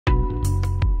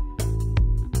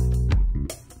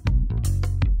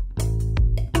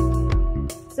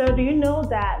So do you know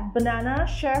that bananas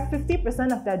share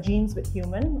 50% of their genes with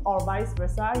human, or vice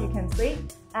versa, you can say,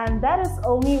 and that is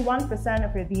only 1%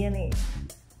 of your DNA.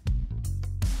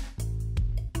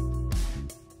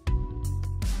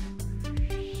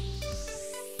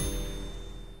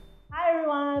 Hi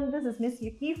everyone, this is Miss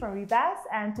Yuki from Rebas,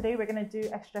 and today we're going to do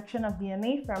extraction of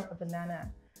DNA from a banana.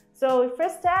 So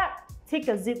first step, take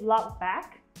a Ziploc bag,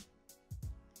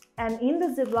 and in the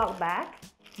Ziploc bag,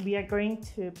 we are going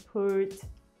to put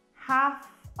half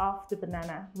of the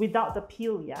banana without the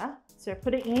peel, yeah? So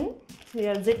put it in to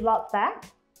your Ziploc bag,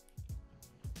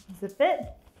 zip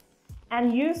it,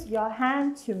 and use your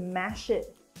hand to mash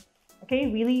it.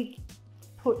 Okay, really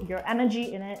put your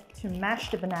energy in it to mash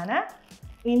the banana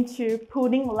into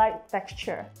pudding-like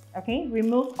texture. Okay,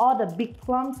 remove all the big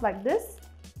clumps like this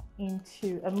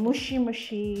into a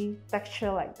mushy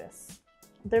texture like this.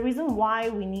 The reason why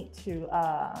we need to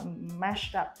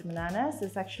mash up the bananas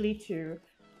is actually to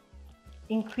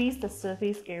increase the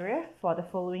surface area for the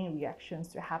following reactions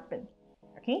to happen.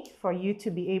 Okay, for you to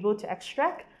be able to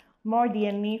extract more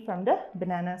DNA from the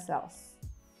banana cells.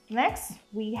 Next,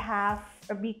 we have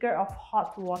a beaker of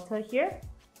hot water here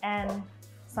and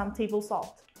some table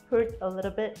salt. Put a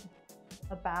little bit,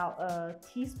 about a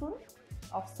teaspoon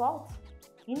of salt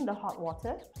in the hot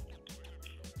water.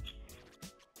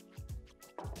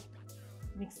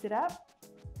 Mix it up.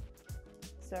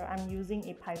 So I'm using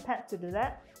a pipette to do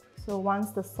that. So once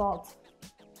the salt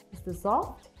is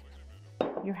dissolved,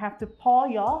 you have to pour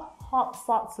your hot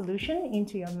salt solution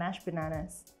into your mashed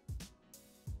bananas.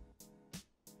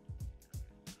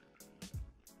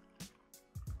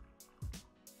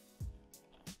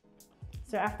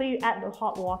 So after you add the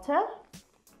hot water,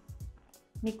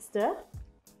 mix the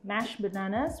mashed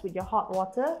bananas with your hot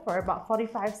water for about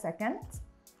 45 seconds.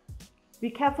 Be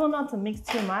careful not to mix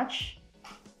too much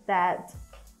that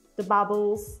the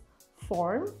bubbles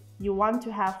form. You want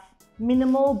to have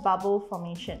minimal bubble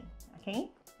formation,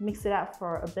 okay? Mix it up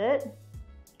for a bit.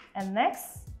 And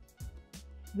next,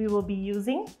 we will be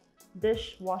using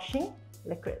dishwashing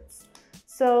liquids.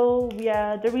 So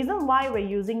the reason why we're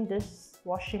using this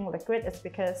washing liquid is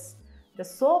because the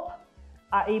soap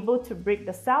are able to break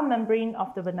the cell membrane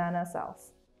of the banana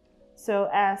cells. So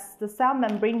as the cell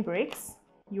membrane breaks,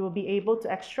 you will be able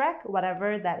to extract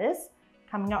whatever that is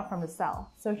coming out from the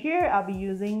cell. So here I'll be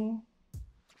using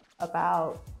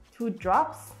about 2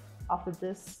 drops of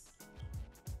this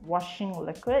washing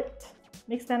liquid.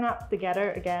 Mix them up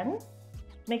together again.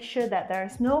 Make sure that there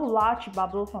is no large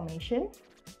bubble formation.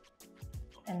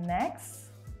 And next,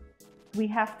 we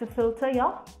have to filter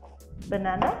your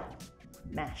banana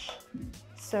mash.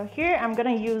 So here I'm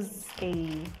gonna use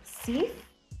a sieve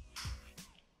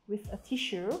with a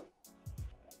tissue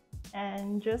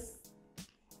and just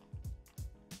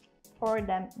pour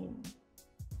them in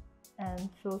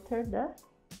and filter the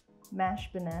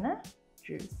mashed banana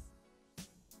juice.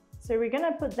 So we're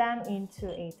gonna put them into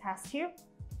a test tube.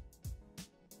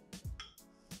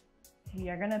 We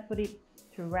are gonna put it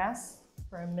to rest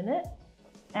for a minute.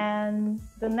 And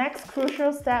the next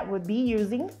crucial step would be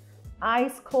using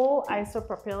ice-cold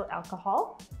isopropyl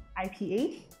alcohol,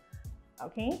 IPA,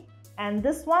 okay? And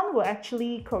this one will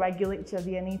actually coagulate your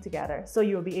DNA together, so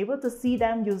you'll be able to see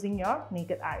them using your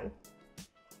naked eye.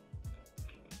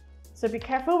 So be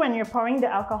careful when you're pouring the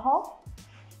alcohol.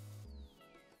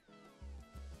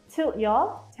 Tilt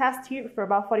your test tube for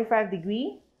about 45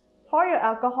 degrees. Pour your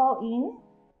alcohol in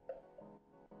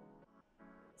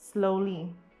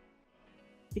slowly,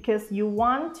 because you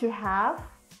want to have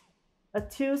a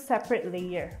 2 separate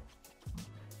layer.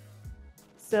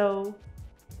 So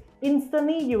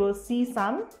instantly you will see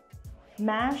some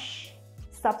mash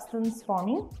substance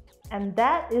forming, and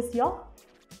that is your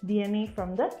DNA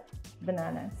from the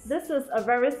bananas. This is a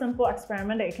very simple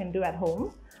experiment that you can do at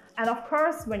home. And of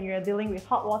course, when you're dealing with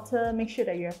hot water, make sure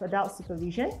that you have adult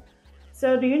supervision.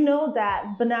 So do you know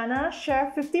that bananas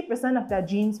share 50% of their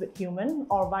genes with human,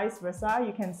 or vice versa,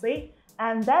 you can say,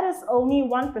 and that is only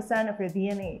 1% of your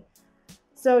DNA.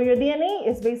 So your DNA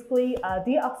is basically a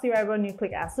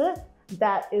deoxyribonucleic acid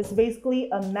that is basically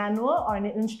a manual or an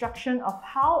instruction of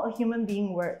how a human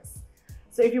being works.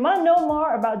 So if you want to know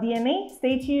more about DNA,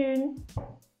 stay tuned.